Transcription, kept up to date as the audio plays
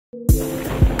What's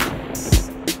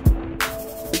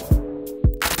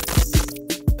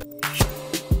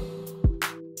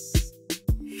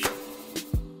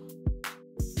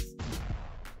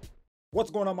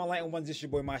going on, my light ones? It's your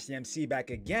boy Mashi MC back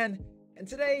again, and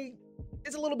today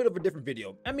it's a little bit of a different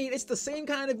video. I mean, it's the same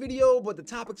kind of video, but the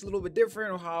topic's a little bit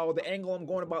different, or how the angle I'm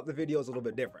going about the video is a little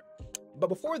bit different. But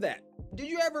before that, did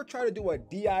you ever try to do a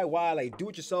DIY, like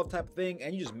do-it-yourself type of thing,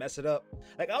 and you just mess it up?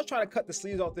 Like, I was trying to cut the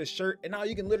sleeves off this shirt, and now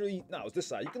you can literally, no, it's this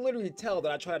side. You can literally tell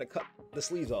that I tried to cut the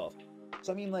sleeves off.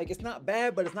 So I mean, like, it's not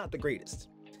bad, but it's not the greatest.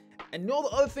 And you know the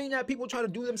other thing that people try to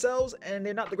do themselves, and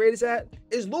they're not the greatest at,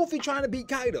 is Luffy trying to beat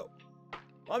Kaido.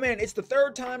 Oh man, it's the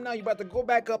third time now. You're about to go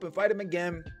back up and fight him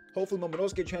again. Hopefully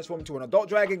Momonosuke transforms into an adult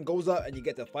dragon, goes up, and you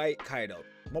get to fight Kaido.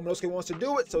 Momonosuke wants to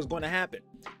do it, so it's going to happen.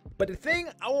 But the thing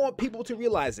I want people to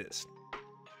realize is,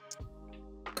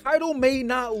 Kaido may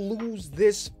not lose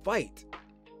this fight.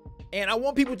 And I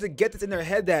want people to get this in their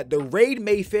head that the raid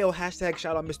may fail, hashtag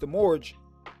shout out Mr. Morge,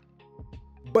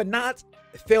 but not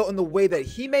fail in the way that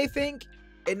he may think,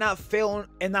 and not fail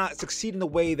and not succeed in the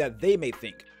way that they may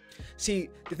think. See,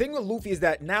 the thing with Luffy is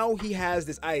that now he has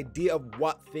this idea of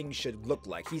what things should look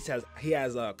like. He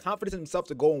has confidence in himself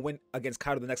to go and win against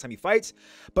Kaido the next time he fights.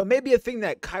 But maybe a thing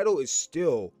that Kaido is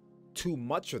still too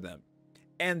much for them.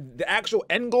 And the actual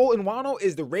end goal in Wano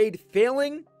is the raid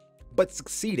failing, but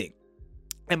succeeding.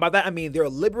 And by that, I mean they're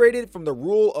liberated from the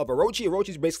rule of Orochi.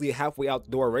 Orochi's basically halfway out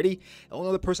the door already. The only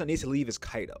other person that needs to leave is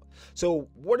Kaido. So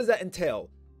what does that entail?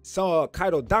 So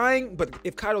Kaido dying, but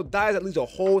if Kaido dies, that leaves a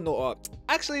hole in the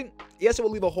actually, yes, it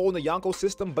will leave a hole in the Yonko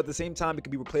system, but at the same time it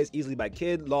can be replaced easily by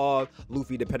Kid, Law,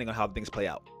 Luffy, depending on how things play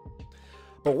out.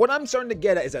 But what I'm starting to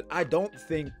get at is that I don't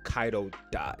think Kaido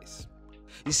dies.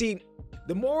 You see,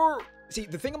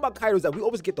 the thing about Kaido is that we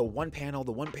always get the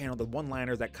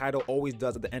one-liners that Kaido always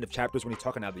does at the end of chapters when he's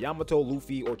talking to Yamato,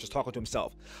 Luffy, or just talking to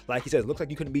himself. Like he says, looks like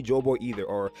you couldn't be Joe-Boy either,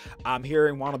 or I'm here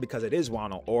in Wano because it is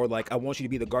Wano, or like I want you to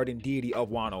be the guardian deity of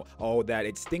Wano. Oh, that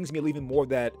it stings me leaving more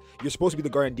that you're supposed to be the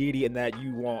guardian deity and that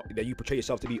you portray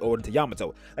yourself to be Odin to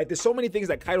Yamato. Like there's so many things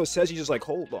that Kaido says, he's just like,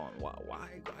 hold on, why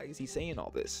is he saying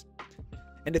all this?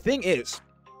 And the thing is,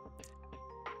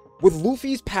 with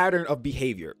Luffy's pattern of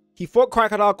behavior, he fought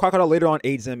Crocodile. Crocodile later on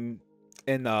aids him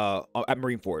in at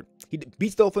Marineford. He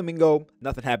beats Doflamingo.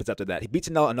 Nothing happens after that. He beats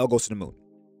Enel. Enel goes to the moon.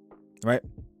 Right?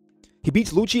 He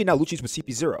beats Lucci. And now Lucci's with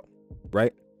CP0.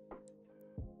 Right?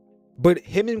 But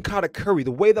him and Katakuri, the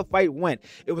way the fight went,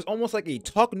 it was almost like a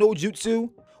talk no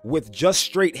jutsu with just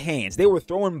straight hands. They were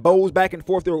throwing bows back and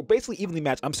forth. They were basically evenly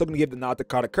matched. I'm still going to give the nod to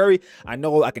Katakuri. I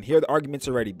know I can hear the arguments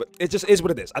already, but it just is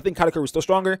what it is. I think Katakuri was still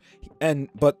stronger,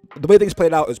 but the way things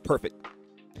played out is perfect.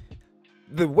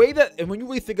 The way that, and when you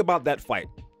really think about that fight,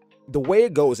 the way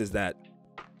it goes is that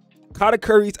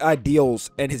Katakuri's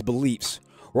ideals and his beliefs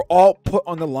were all put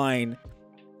on the line,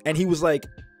 and he was like,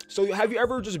 so have you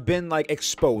ever just been like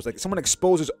exposed? Like someone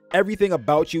exposes everything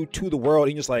about you to the world,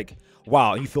 and you're just like,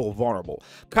 wow, you feel vulnerable.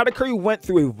 Katakuri went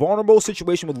through a vulnerable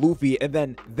situation with Luffy, and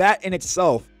then that in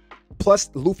itself,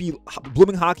 plus Luffy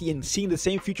blooming hockey and seeing the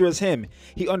same future as him,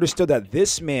 he understood that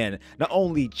this man not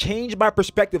only changed my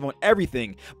perspective on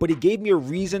everything, but he gave me a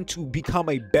reason to become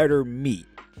a better me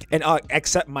and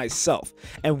accept myself.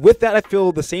 And with that, I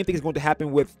feel the same thing is going to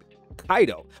happen with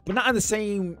Kaido, but not in the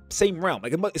same realm.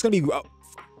 Like it's going to be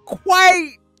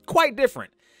quite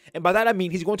different. And by that I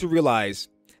mean he's going to realize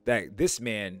that this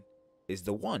man is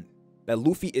the one, that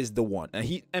Luffy is the one,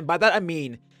 and by that I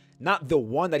mean not the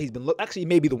one that he's been actually, he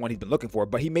may be the one he's been looking for,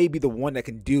 but he may be the one that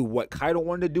can do what Kaido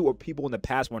wanted to do or people in the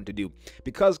past wanted to do.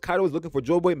 Because Kaido is looking for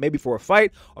Joe-Boy, maybe for a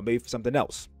fight or maybe for something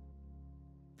else.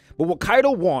 But what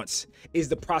Kaido wants is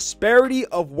the prosperity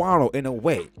of Wano in a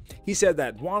way. He said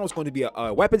that Wano is going to be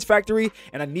a weapons factory,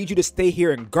 and I need you to stay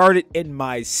here and guard it in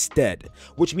my stead.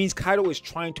 Which means Kaido is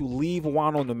trying to leave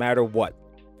Wano no matter what.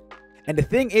 And the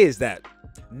thing is that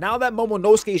now that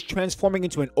Momonosuke is transforming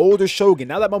into an older shogun,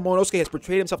 now that Momonosuke has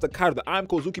portrayed himself to Kaido, that I'm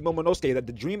Kozuki Momonosuke, that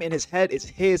the dream in his head is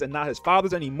his and not his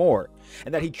father's anymore,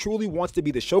 and that he truly wants to be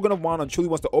the shogun of Wano and truly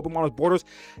wants to open Wano's borders,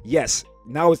 yes,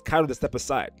 now it's Kaido to step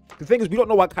aside. The thing is, we don't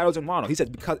know why Kaido's in Wano. He says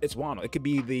because it's Wano. It could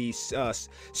be the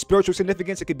spiritual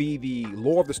significance, it could be the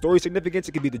lore of the story significance,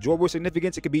 it could be the Joe-Boy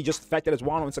significance, it could be just the fact that it's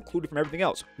Wano and it's secluded from everything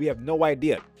else. We have no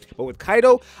idea. But with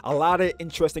Kaido, a lot of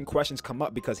interesting questions come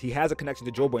up because he has a connection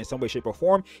to Joe-Boy in some way, shape, or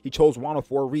form. He chose Wano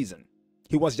for a reason.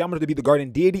 He wants Yamato to be the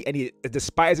guardian deity, and he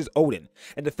despises Odin.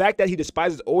 And the fact that he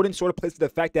despises Odin sort of plays to the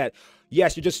fact that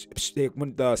yes, you're just,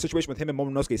 when the situation with him and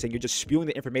Momonosuke saying you're just spewing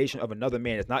the information of another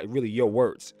man, it's not really your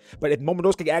words. But if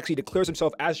Momonosuke actually declares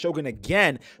himself as Shogun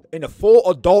again in a full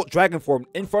adult dragon form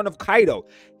in front of Kaido,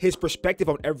 his perspective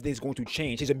on everything is going to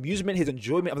change. His amusement, his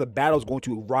enjoyment of the battle is going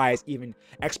to rise even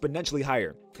exponentially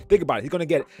higher. Think about it. He's going to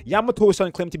get Yamato's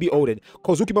son claimed to be Odin,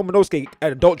 Kozuki Momonosuke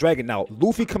an adult dragon now,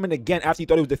 Luffy coming again after he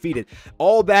thought he was defeated.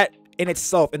 All that in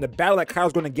itself, in the battle that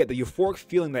Kaido's going to get, the euphoric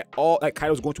feeling that all that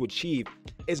Kaido's going to achieve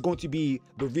is going to be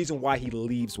the reason why he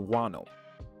leaves Wano.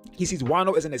 He sees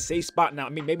Wano is in a safe spot now. I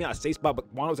mean, maybe not a safe spot,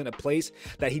 but Wano's in a place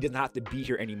that he doesn't have to be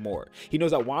here anymore. He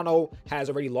knows that Wano has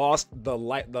already lost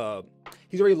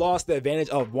he's already lost the advantage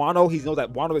of Wano. He knows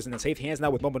that Wano is in safe hands now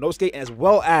with Momonosuke, as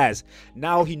well as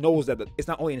now he knows that it's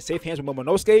not only in safe hands with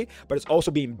Momonosuke, but it's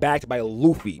also being backed by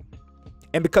Luffy.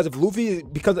 And because of Luffy,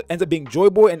 because it ends up being Joy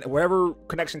Boy and whatever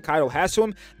connection Kaido has to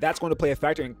him, that's going to play a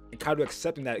factor in Kaido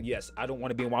accepting that, yes, I don't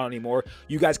want to be in Wano anymore.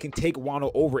 You guys can take Wano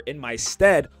over in my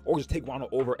stead, or just take Wano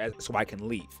over so I can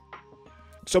leave.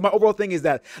 So my overall thing is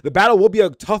that the battle will be a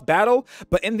tough battle,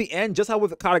 but in the end, just how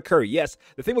with Katakuri, yes,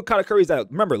 the thing with Katakuri is that,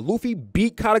 remember, Luffy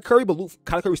beat Katakuri, but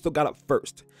Katakuri still got up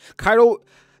first. Kaido...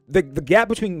 The gap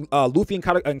between Luffy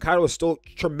and Kaido is still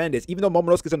tremendous. Even though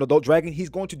Momonosuke is an adult dragon, he's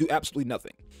going to do absolutely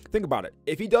nothing. Think about it.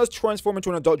 If he does transform into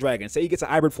an adult dragon, say he gets a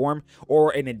hybrid form,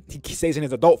 and he stays in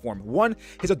his adult form. One,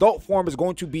 his adult form is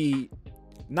going to be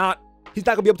he's not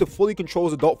going to be able to fully control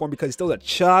his adult form because he's still a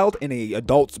child in an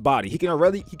adult's body. He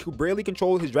could barely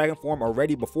control his dragon form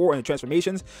already before in the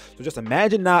transformations. So just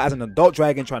imagine now as an adult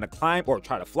dragon trying to climb or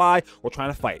try to fly or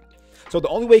trying to fight. So the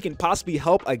only way he can possibly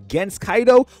help against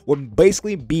Kaido would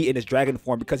basically be in his dragon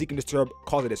form, because he can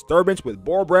cause a disturbance with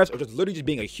boar breaths, or just literally just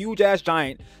being a huge ass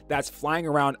giant that's flying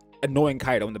around annoying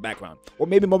Kaido in the background. Or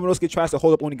maybe Momonosuke tries to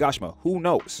hold up Onigashima. Who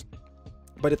knows?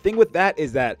 But the thing with that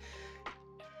is that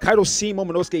Kaido seeing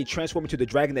Momonosuke transform into the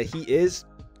dragon that he is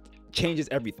changes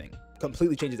everything.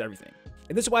 Completely changes everything.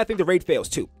 And this is why I think the raid fails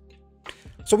too.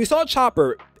 So we saw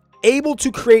Chopper able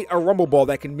to create a rumble ball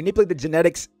that can manipulate the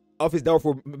genetics of his devil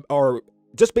fruit, or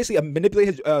just basically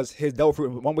manipulate his devil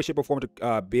fruit in one way, shape, or form to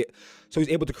so he's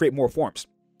able to create more forms.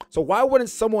 So why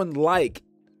wouldn't someone like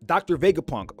Dr.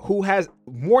 Vegapunk, who has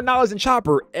more knowledge than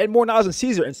Chopper and more knowledge than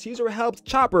Caesar, and Caesar helped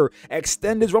Chopper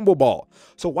extend his rumble ball?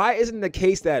 So why isn't it the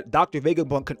case that Dr.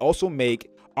 Vegapunk can also make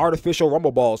artificial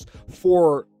rumble balls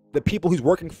for the people he's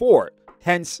working for?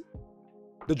 Hence,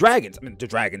 the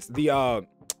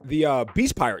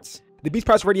Beast Pirates. The Beast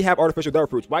Pirates already have artificial devil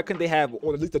fruits. Why couldn't they have,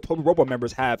 or at least the Toby Robo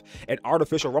members have, an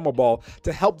artificial rumble ball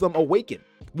to help them awaken?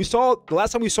 We saw, the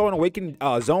last time we saw an awakened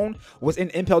zone was in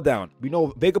Impel Down. We know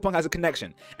Vegapunk has a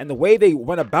connection. And the way they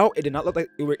went about it did not look like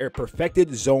it were a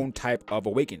perfected zone type of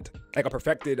awakened. Like a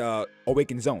perfected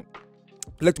awakened zone.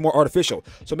 It looked more artificial.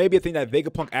 So maybe a thing that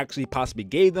Vegapunk actually possibly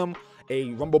gave them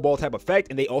a rumble ball type effect,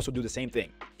 and they also do the same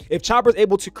thing. If Chopper's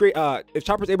able to create, if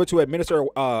Chopper's able to administer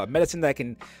medicine that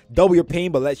can double your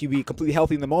pain but let you be completely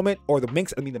healthy in the moment, or the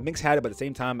Minx, the Minx had it, but at the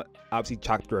same time, obviously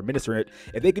Chopper administering it.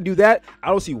 If they can do that, I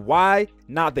don't see why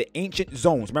not the ancient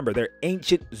zones. Remember, they're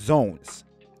ancient zones.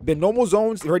 The normal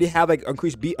zones already have like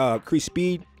increased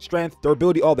speed, strength,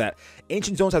 durability, all that.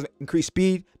 Ancient zones have increased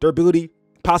speed, durability,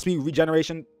 possibly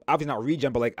regeneration. Obviously not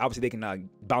regen, but like obviously they can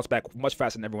bounce back much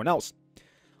faster than everyone else.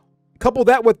 Couple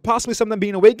that with possibly some of them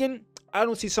being awakened, I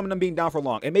don't see some of them being down for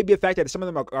long. It may be a fact that some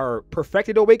of them are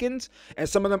perfected awakens and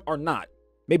some of them are not.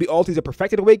 Maybe all these are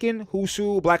perfected awakened.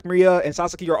 Husu, Black Maria, and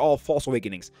Sasaki are all false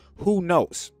awakenings. Who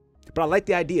knows? But I like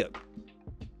the idea.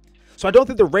 So I don't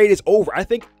think the raid is over. I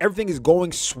think everything is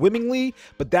going swimmingly,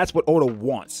 but that's what Oda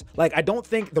wants. Like, I don't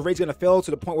think the raid's going to fail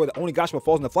to the point where the Onigashima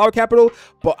falls in the Flower Capital,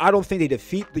 but I don't think they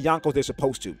defeat the Yonkos they're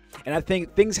supposed to. And I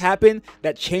think things happen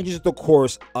that changes the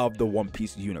course of the One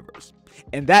Piece universe.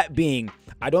 And that being,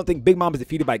 I don't think Big Mom is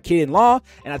defeated by Kid in Law,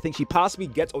 and I think she possibly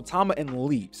gets Otama and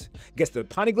leaves. Gets the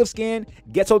Poneglyph scan,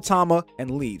 gets Otama, and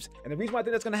leaves. And the reason why I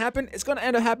think that's going to happen, it's going to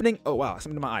end up happening, oh wow,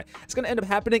 something in my eye. It's going to end up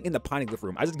happening in the Poneglyph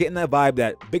room. I just get in that vibe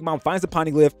that Big Mom finds the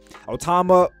Poneglyph,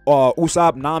 Otama,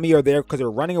 Usopp, Nami are there because they're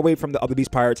running away from the other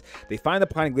Beast Pirates. They find the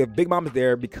Poneglyph, Big Mom is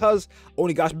there because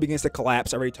Onigashima begins to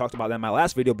collapse. I already talked about that in my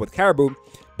last video with Caribou,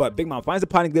 but Big Mom finds the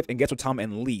Poneglyph and gets Otama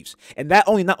and leaves. And that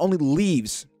not only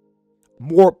leaves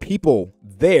more people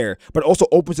there, but also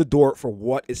opens the door for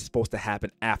what is supposed to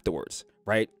happen afterwards,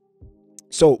 right?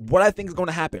 So what I think is going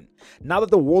to happen, now that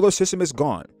the Warlord system is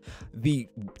gone, the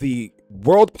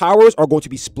world powers are going to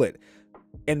be split.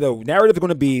 And the narrative is going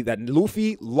to be that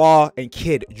Luffy, Law, and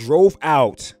Kid drove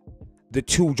away two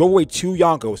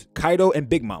Yonkos, Kaido and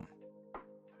Big Mom.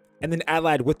 And then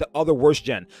allied with the other worst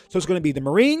gen. So it's going to be the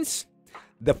Marines,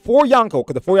 the 4 Yonko,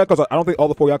 because the 4 Yonkos, I don't think all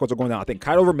the 4 Yonkos are going down. I think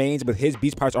Kaido remains with his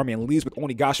Beast Pirates army and leaves with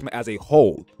Onigashima as a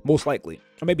whole, most likely.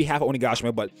 Or maybe half of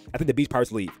Onigashima, but I think the Beast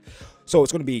Pirates leave. So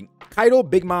it's going to be Kaido,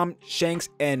 Big Mom, Shanks,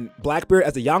 and Blackbeard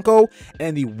as the Yonko,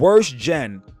 and the worst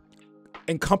gen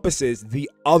encompasses the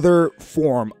other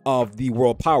form of the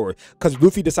world power, because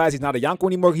Luffy decides he's not a Yonko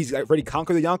anymore. He's already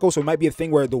conquered the Yonko, so it might be a thing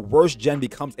where the worst gen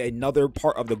becomes another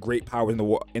part of the great power in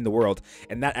the world,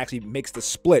 and that actually makes the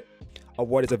split of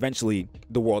what is eventually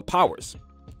the world powers.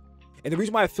 And the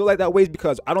reason why I feel like that way is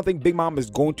because I don't think Big Mom is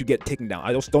going to get taken down.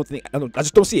 I just don't see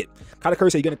it.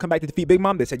 Katakuri said, "You're gonna come back to defeat Big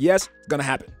Mom?" They said yes, it's gonna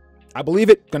happen. I believe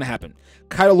it, gonna happen.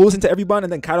 Kaido losing to everyone,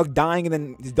 and then Kaido dying, and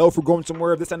then his Delphi going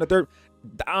somewhere, this and the third.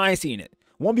 I ain't seeing it.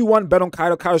 1v1 bet on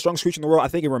Kaido. Kaido's strongest creature in the world. I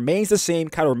think it remains the same.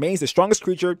 Kaido remains the strongest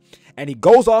creature, and he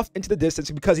goes off into the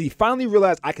distance because he finally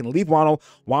realized, I can leave Wano.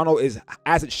 Wano is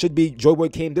as it should be. Joy Boy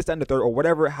came, this and the third, or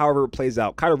whatever, however it plays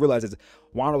out. Kaido realizes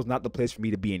Wano's not the place for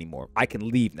me to be anymore. I can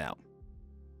leave now.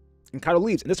 And Kaido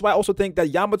leaves. And this is why I also think that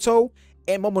Yamato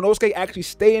and Momonosuke actually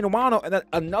stay in Wano, and that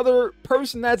another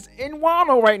person that's in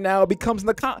Wano right now becomes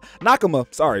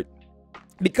Nakama. Sorry.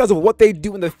 Because of what they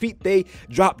do and the feat they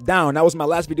drop down. That was my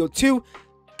last video too.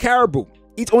 Caribou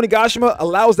eats Onigashima,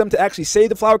 allows them to actually save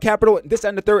the Flower Capital, and this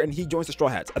and the third, and he joins the Straw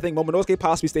Hats. I think Momonosuke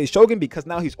possibly stays Shogun because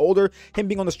now he's older. Him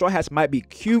being on the Straw Hats might be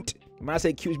cute. When I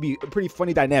say cute, it'd be a pretty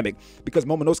funny dynamic because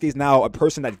Momonosuke is now a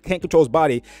person that can't control his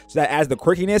body, so that as the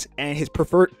quirkiness and his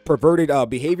perverted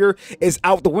behavior is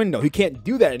out the window. He can't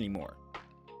do that anymore.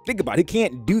 Think about it. He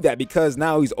can't do that because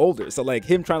now he's older. So like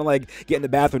him trying to like get in the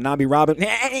bathroom, Nami Robin,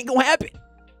 ain't gonna happen.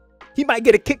 He might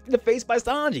get a kick in the face by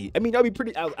Sanji. I mean, that'd be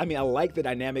pretty. I mean, I like the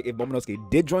dynamic if Momonosuke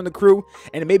did join the crew,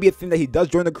 and it may be a thing that he does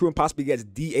join the crew and possibly gets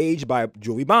de-aged by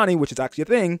Giovanni, which is actually a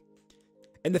thing.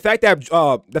 And the fact that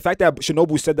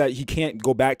Shinobu said that he can't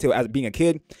go back to as being a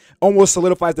kid almost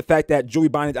solidifies the fact that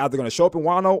Giovanni is either going to show up in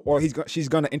Wano or she's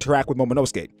going to interact with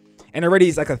Momonosuke. And already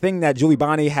it's like a thing that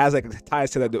Giovanni has like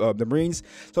ties to the Marines,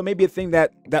 so maybe a thing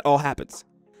that all happens.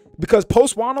 Because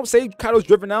post Wano, say Kaido's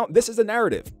driven out, this is the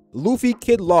narrative. Luffy,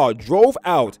 Kid Law drove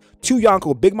out 2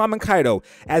 Yonko, Big Mom, and Kaido,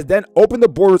 as then opened the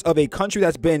borders of a country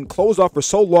that's been closed off for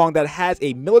so long that has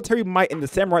a military might in the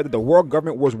samurai that the world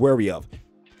government was wary of.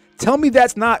 Tell me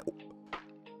that's not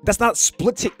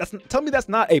splitting. Tell me that's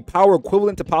not a power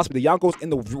equivalent to possibly the Yonkos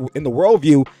in the world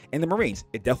view in the Marines.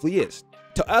 It definitely is.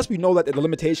 To us, we know that the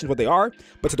limitations what they are,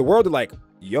 but to the world, they're like,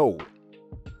 yo,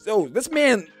 so this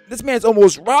man's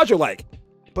almost Roger-like.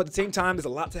 But at the same time, there's a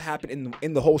lot to happen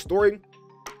in the whole story.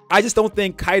 I just don't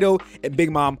think Kaido and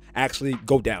Big Mom actually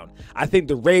go down. I think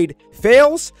the raid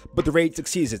fails, but the raid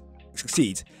succeeds.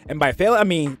 And by fail, I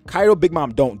mean Kaido, Big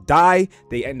Mom don't die.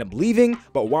 They end up leaving,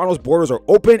 but Wano's borders are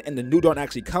open and the New Dawn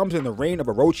actually comes and the reign of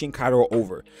Orochi and Kaido are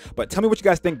over. But tell me what you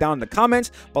guys think down in the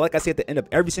comments. But like I say at the end of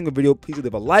every single video, please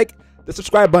leave a like, the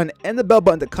subscribe button, and the bell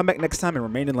button to come back next time and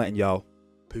remain enlightened, y'all.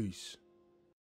 Peace.